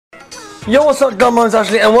Yo, what's up, Gummos,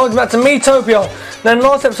 Ashley, and welcome back to Miitopia. Now, in the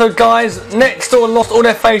last episode, guys, NEKSDOR lost all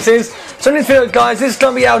their faces. So in this video, guys, this is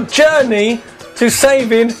going to be our journey to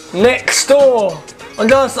saving NEKSDOR. I'm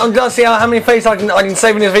gonna see how many faces I can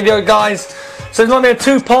save in this video, guys. So it's going to be a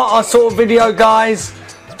two-part sort of video, guys.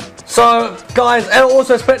 So, guys, I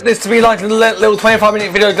also expect this to be like a little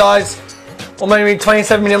 25-minute video, guys. Or maybe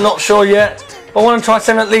 27-minute, I'm not sure yet. But I want to try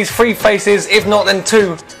saving at least 3 faces, if not then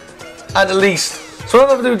 2 at the least. So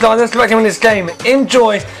without further ado, guys, let's get back in this game.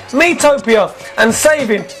 Enjoy Miitopia and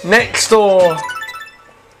saving NEKSDOR.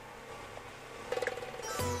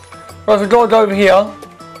 Right, we've got to go over here.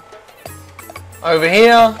 Over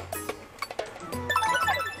here.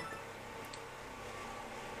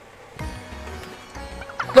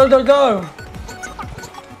 Go, go, go.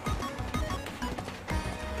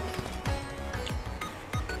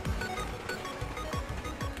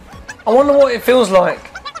 I wonder what it feels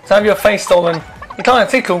like to have your face stolen. It kind of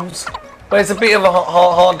tickles, but it's a bit of a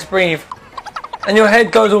hard to breathe. And your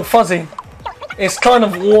head goes all fuzzy. It's kind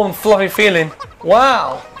of warm, fluffy feeling.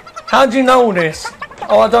 Wow! How do you know all this?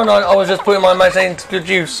 Oh, I don't know. I was just putting my imagination into good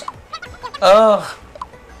use. Ugh.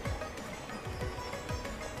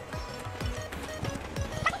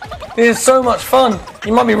 This is so much fun.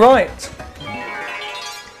 You might be right.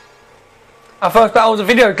 Our first battle was a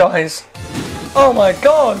video, guys. Oh my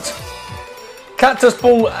god! Cactus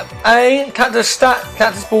ball A, cactus stat,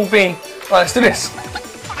 cactus ball B. Right, let's do this.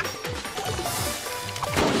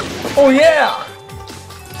 Oh yeah!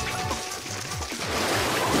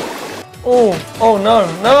 Oh no,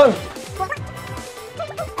 no!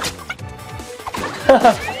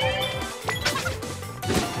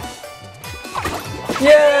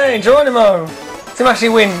 Yay, Geronimo! Tim actually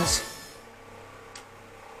wins.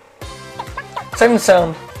 Same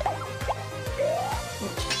sound.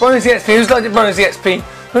 Bonus EXP. Who's got bonus EXP?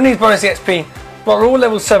 Who needs bonus EXP? Right, we're all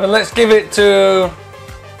level 7. Let's give it to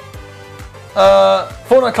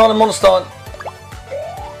Fortnite card and Monster.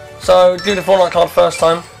 So do the Fortnite card first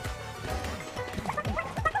time.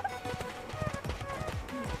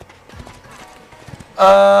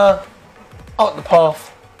 Up the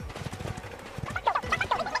path.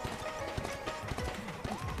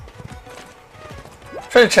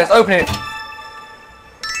 Treasure chest. Open it.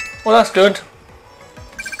 Well, that's good.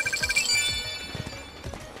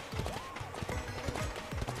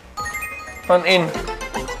 Run in.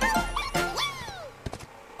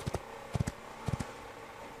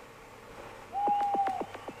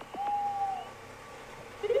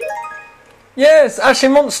 Yes, Ashy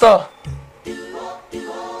Monster.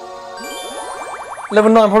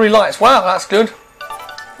 Level 9 probably lights. Wow, that's good.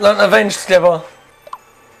 Learn Avenge together.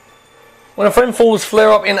 When a friend falls,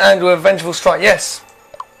 flare up in anger with a vengeful strike. Yes.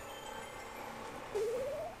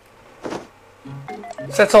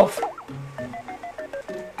 Set off.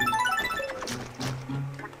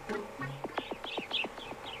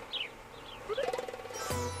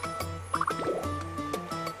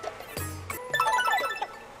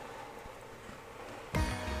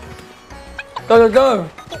 Go, go, go!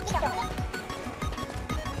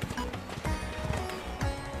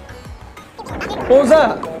 What was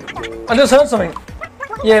that? I just heard something.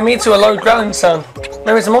 Yeah, me too, a low growling sound.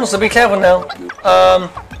 Maybe it's a monster, be careful now.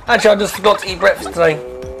 Actually, I just forgot to eat breakfast today.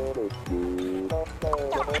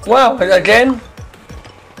 Wow, again?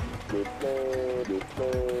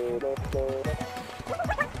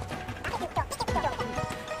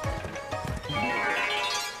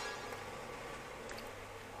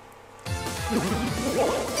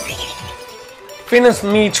 Venus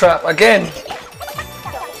me trap again.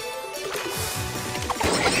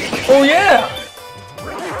 Oh yeah!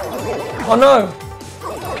 Oh no!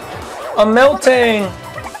 I'm melting!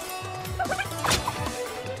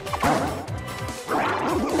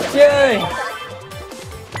 Yay!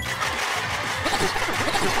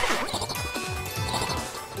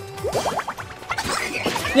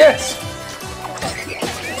 Yes!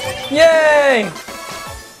 Yay!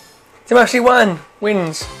 Tim actually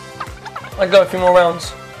wins. I go a few more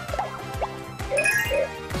rounds.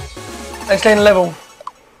 I stay in level.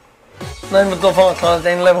 No, the Dolphin card,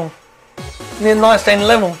 stay in level. Need a nice stay in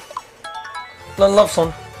level. Love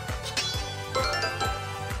song.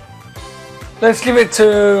 Let's give it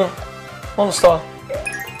to Monster.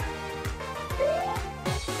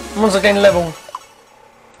 Monster gain level.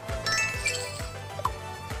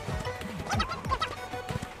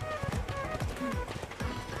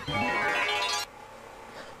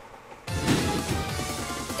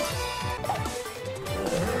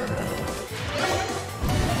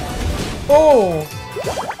 Oh!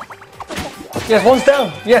 Yes, one's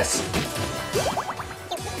down. Yes.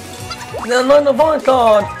 No, no, no,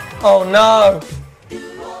 card. Oh no.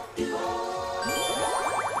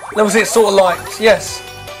 Level 6 sort of light. Yes.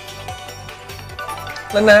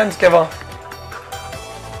 Lend the hands together.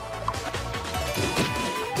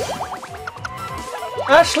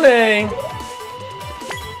 Ashley!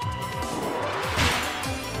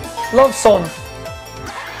 Love song.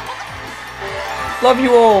 Love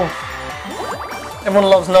you all. Everyone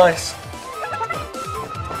loves nice.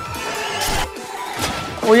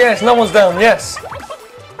 Oh yes, no one's down, yes.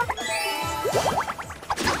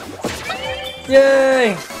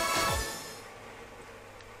 Yay!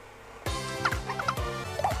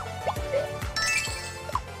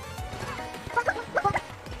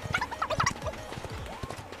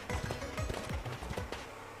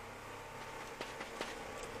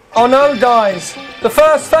 Oh no, dies. The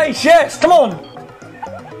first face, yes, come on.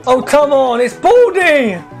 Oh, come on, it's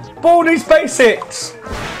Baldy. Baldy's basics.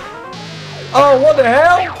 Oh, what the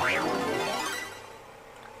hell?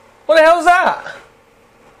 What the hell's that?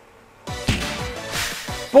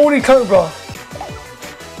 Baldy Cobra.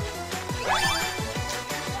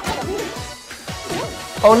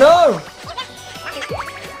 Oh no.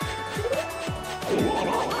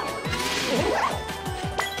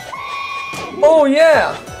 Oh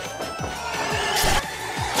yeah.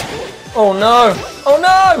 Oh no! Oh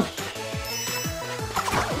no!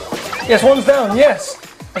 Yes, one's down, yes!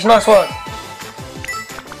 That's nice work.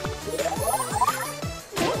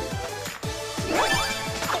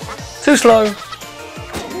 Too slow.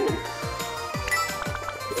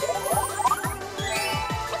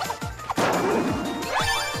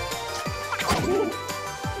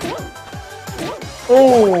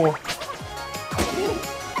 Oh!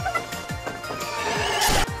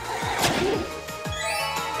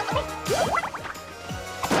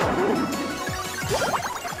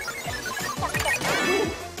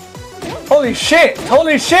 Holy shit!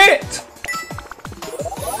 Holy shit!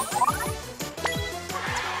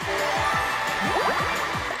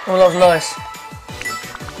 Oh, that was nice.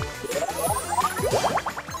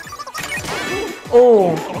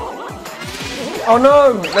 Oh! Oh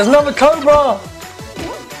no! There's another Cobra!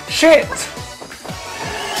 Shit!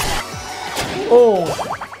 Oh!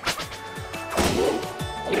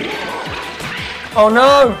 Oh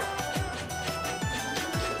no!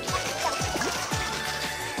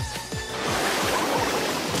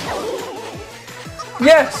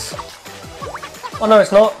 Yes! Oh no,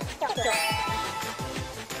 it's not.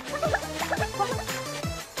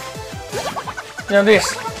 You know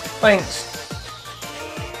this. Thanks.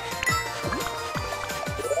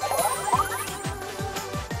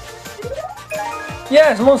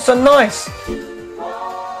 Yes, monster, nice.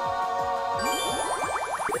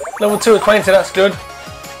 Level 2 of 20, that's good.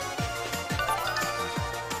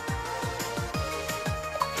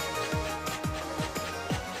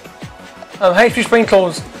 HP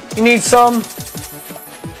sprinkles. You need some.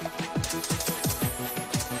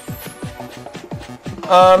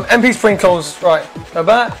 MP sprinkles. Right. Go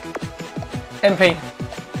back. MP.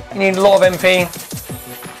 You need a lot of MP.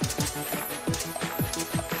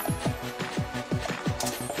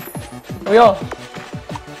 Here we are.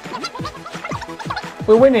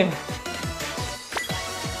 We're winning.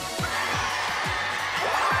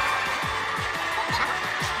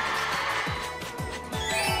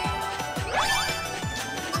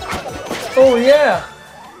 Oh yeah!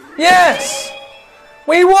 Yes!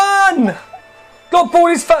 We won! Got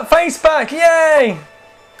Baldy's fat face back! Yay!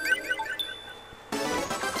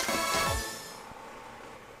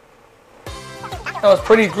 That was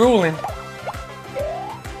pretty grueling.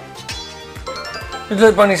 Who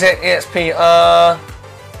did Bunny's EXP?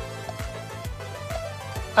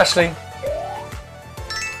 Ashley.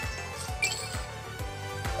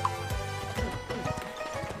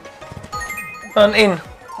 And in.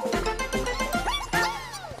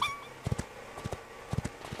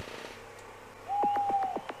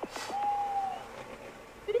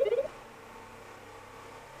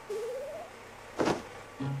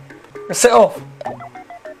 Set off.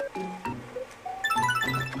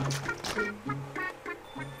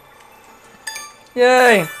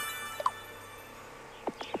 Yay!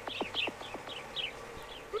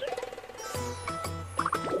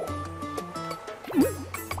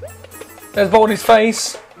 There's Baldy's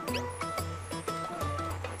face.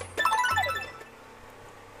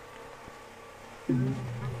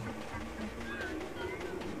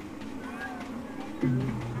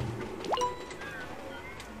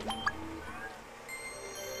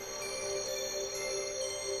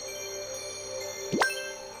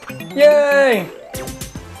 Yay!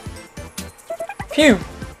 Phew!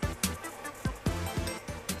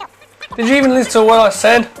 Did you even listen to what I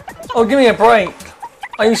said? Oh, give me a break.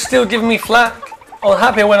 Are you still giving me flack? I was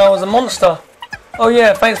happier when I was a monster. Oh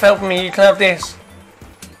yeah, thanks for helping me. You can have this.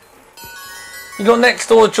 You got next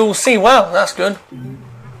door Jewel C. Wow, that's good.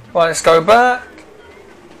 Right, let's go back.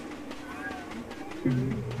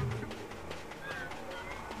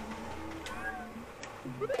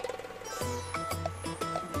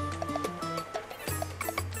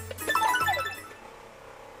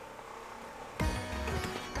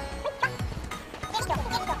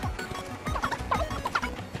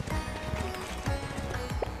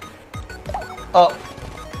 Up.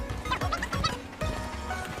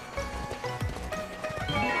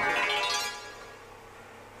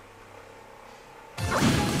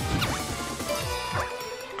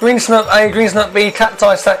 Green snap A, green snap B,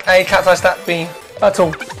 cacti stack A, cacti stack B. That's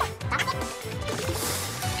all.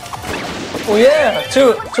 Oh yeah,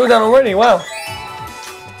 two down already, wow.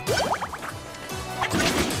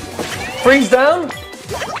 Three's down?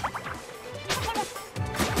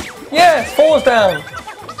 Yeah, four's down.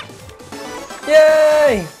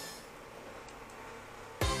 Yay!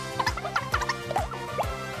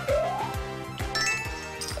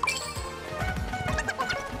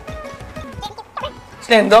 It's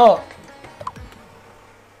getting dark.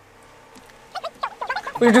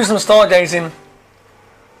 We can do some stargazing.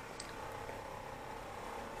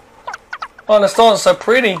 Oh, the stars are so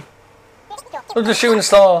pretty. Look at the shooting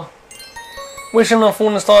star. Wishing on a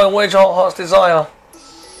falling star, what is your heart's desire?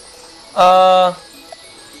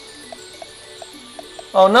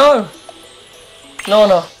 Oh no!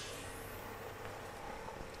 No.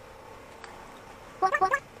 How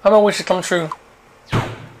about wish it come true?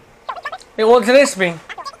 What could this be?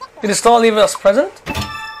 Did the star leave us present?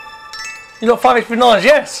 You got 5 HP knowledge,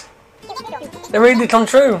 yes! They really did come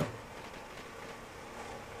true.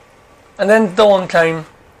 And then dawn came.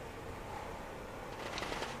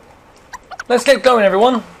 Let's get going,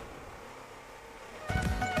 everyone.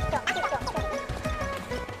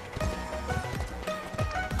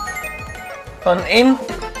 Fun in.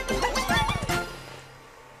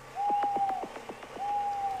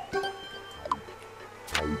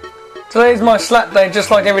 Today's my slack day,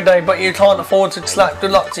 just like every day, but you can't afford to slack.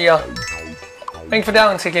 Good luck to you. Thanks for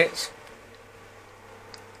down tickets.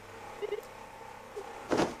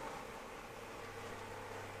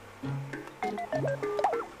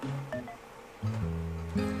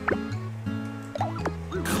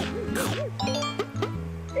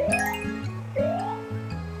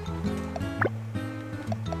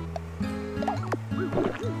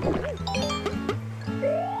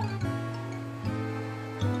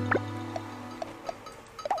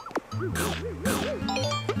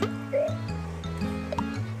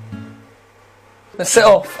 Let's set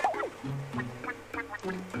off.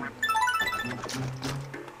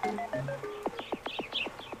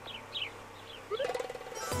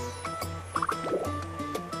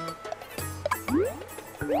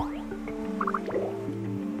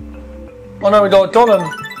 Oh no, we got a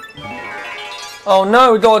golem. Oh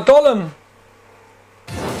no, we got a golem.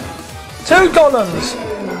 2 golems.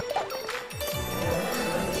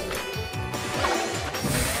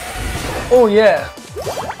 Oh yeah.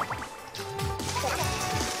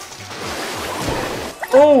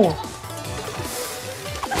 Oh!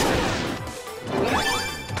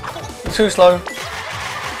 Too slow.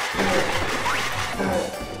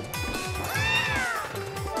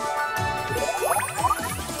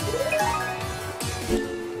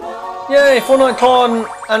 Yay, Fortnite Con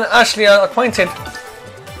and Ashley are acquainted.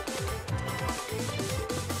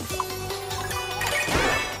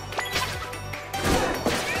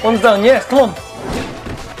 One's done, yes, come on.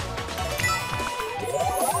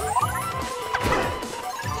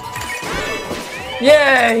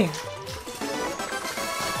 Yay!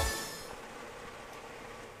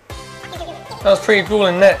 That was pretty cool.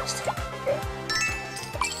 And next,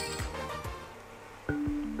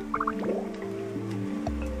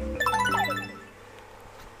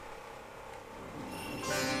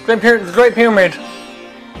 the Great Pyramid.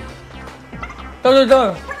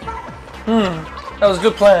 Go. That was a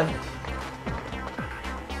good plan.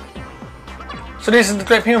 So this is the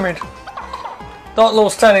Great Pyramid. Dark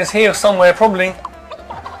Lord Stan is here somewhere, probably.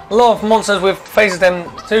 A lot of monsters with faces them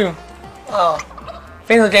too.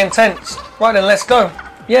 Things are getting tense. Right then, let's go.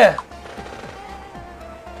 Yeah.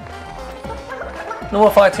 No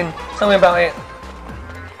more fighting. Tell me about it.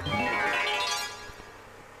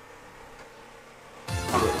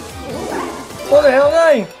 What the hell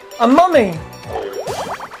are they? A mummy!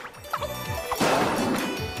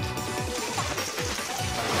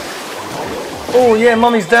 Oh yeah,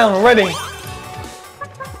 mummy's down already.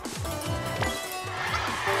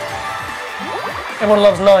 Everyone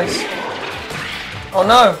loves nice. Oh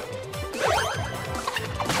no!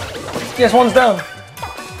 Yes, one's down.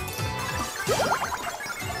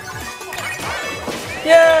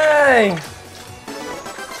 Yay!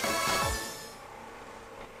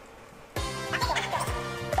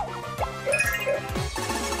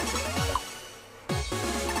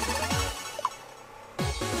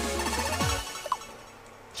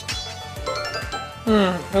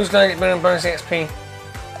 Who's going to get bonus XP?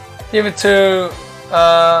 Give it to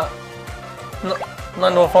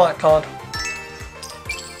NEKSDOR fight card.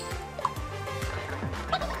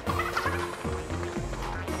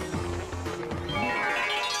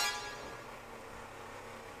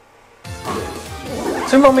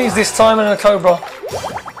 Two mummies this time and a cobra.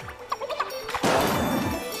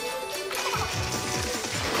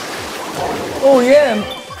 Oh yeah!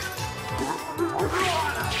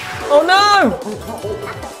 Oh no!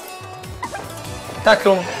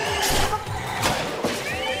 Tackle.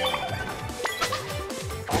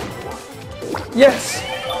 Yes!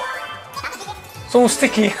 It's all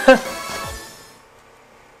sticky.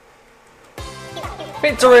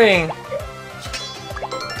 Victory!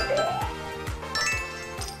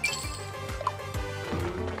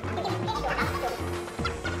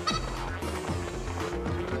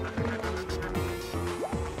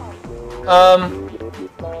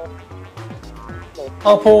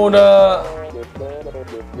 I'll pull the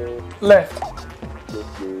left.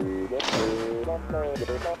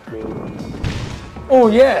 Oh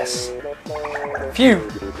yes! Phew!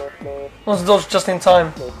 Must dodge just in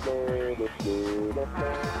time.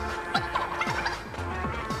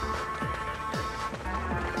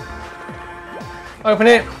 Open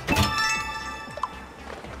it.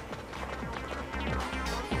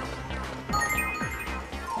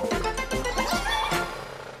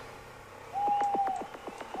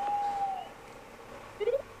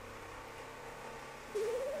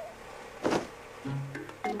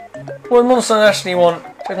 What monster actually want?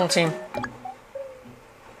 Check on team.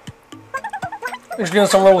 We should give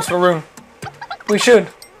some rolls for the room. We should.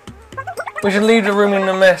 We should leave the room in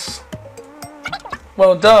a mess.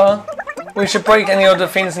 Well, duh. We should break any other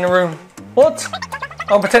things in the room. What?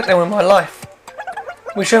 I'll protect them with my life.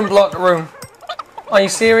 We shouldn't block the room. Are you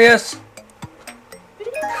serious?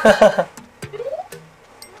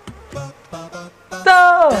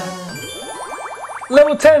 Duh!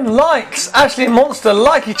 Level 10 likes! Ashley and Monster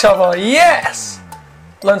like each other. Yes!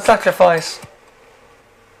 Learn sacrifice.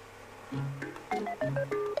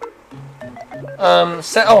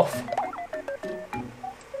 Set off.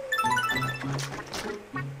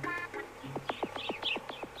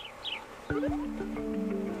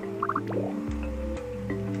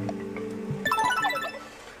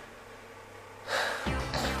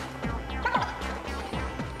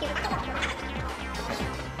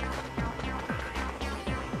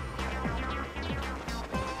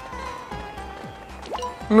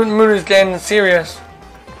 Moon is getting serious.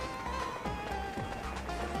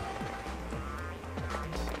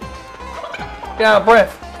 Get out of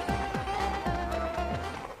breath.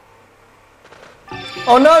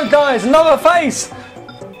 Oh no, guys, another face!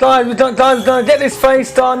 Guys, we're gonna get this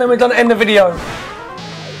face done, then we're gonna end the video.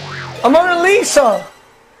 A Mona Lisa!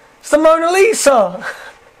 It's the Mona Lisa!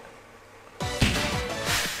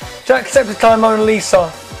 Jacksepticeye Mona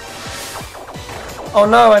Lisa. Oh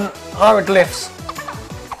no, and hieroglyphs.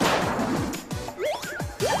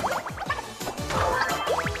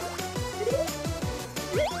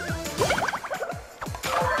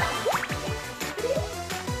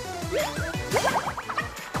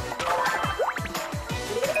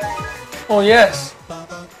 Oh yes!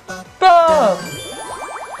 Ah!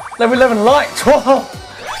 Level 11 liked! Whoa!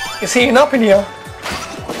 It's heating up in here!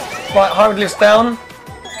 Right, hieroglyphs down.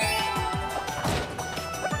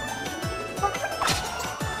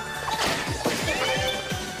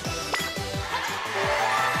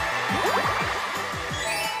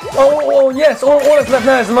 Oh yes! All that's left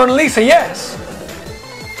now is the Mona Lisa, yes!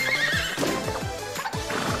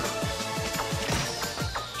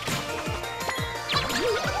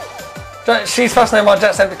 She's fascinated by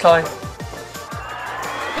Jacksepticeye.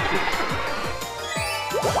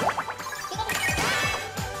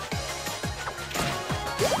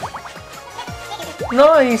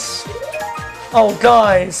 Nice! Oh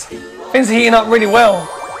guys, things are heating up really well.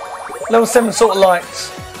 Level 7 sort of likes.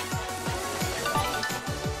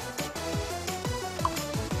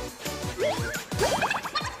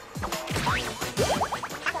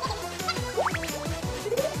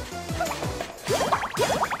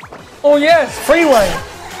 Oh yes, freeway!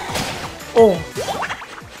 Oh.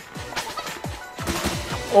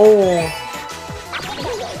 Oh.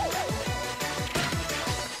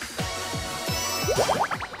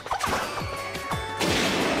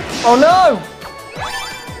 Oh no!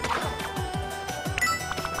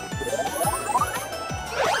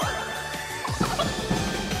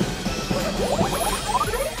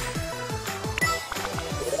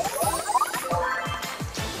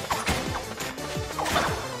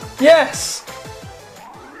 Yes!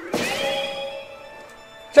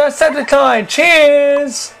 Jacksepticeye,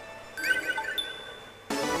 cheers!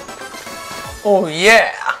 Oh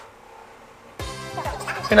yeah.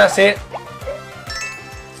 I think that's it.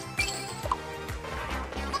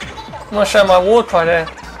 I'm gonna show my award card there.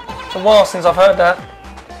 It's a while since I've heard that.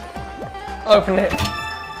 Open it.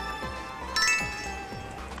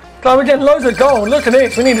 God, we're getting loads of gold. Look at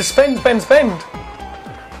this. We need to spend, spend, spend.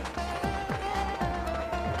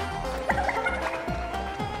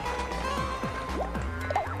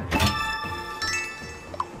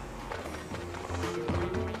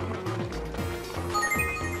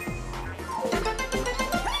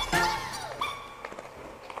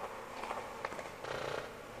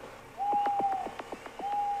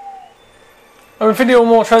 Are we finding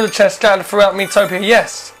more treasure chests scattered throughout Miitopia?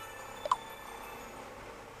 Yes.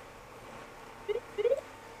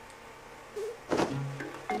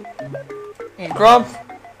 Eat grub.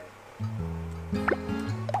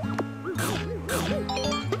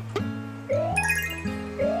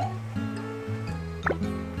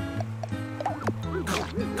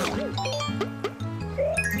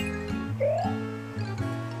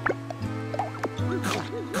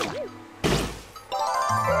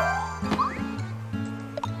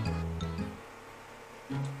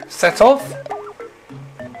 Set off.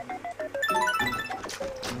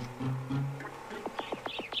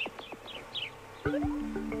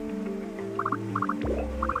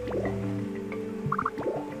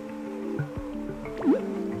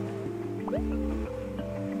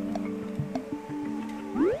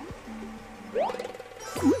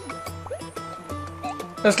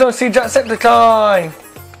 Let's go see Jacksepticeye.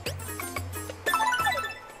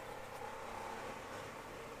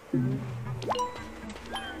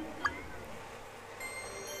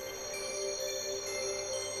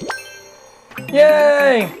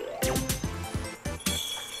 Yay!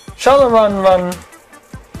 Shall run.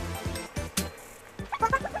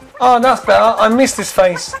 Oh, that's better. I missed this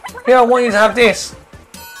face. Yeah, I want you to have this.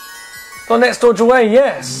 Got next door away,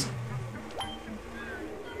 yes.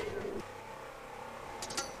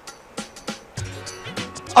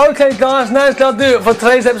 Okay guys, now it's going to do it for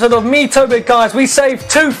today's episode of Miitopia, guys. We saved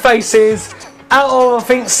 2 faces out of I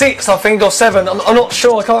think 6, I think, or 7. I'm not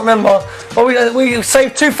sure, I can't remember. But we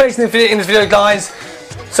saved 2 faces in this video, guys.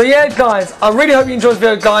 So yeah, guys, I really hope you enjoyed the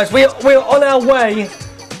video, guys. We're on our way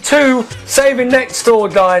to saving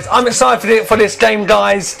NEKSDOR, guys. I'm excited for this game,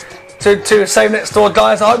 guys, to save NEKSDOR,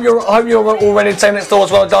 guys. I hope you're all ready to save NEKSDOR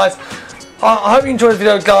as well, guys. I hope you enjoyed the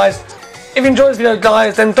video, guys. If you enjoyed this video,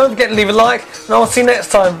 guys, then don't forget to leave a like, and I'll see you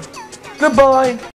next time. Goodbye.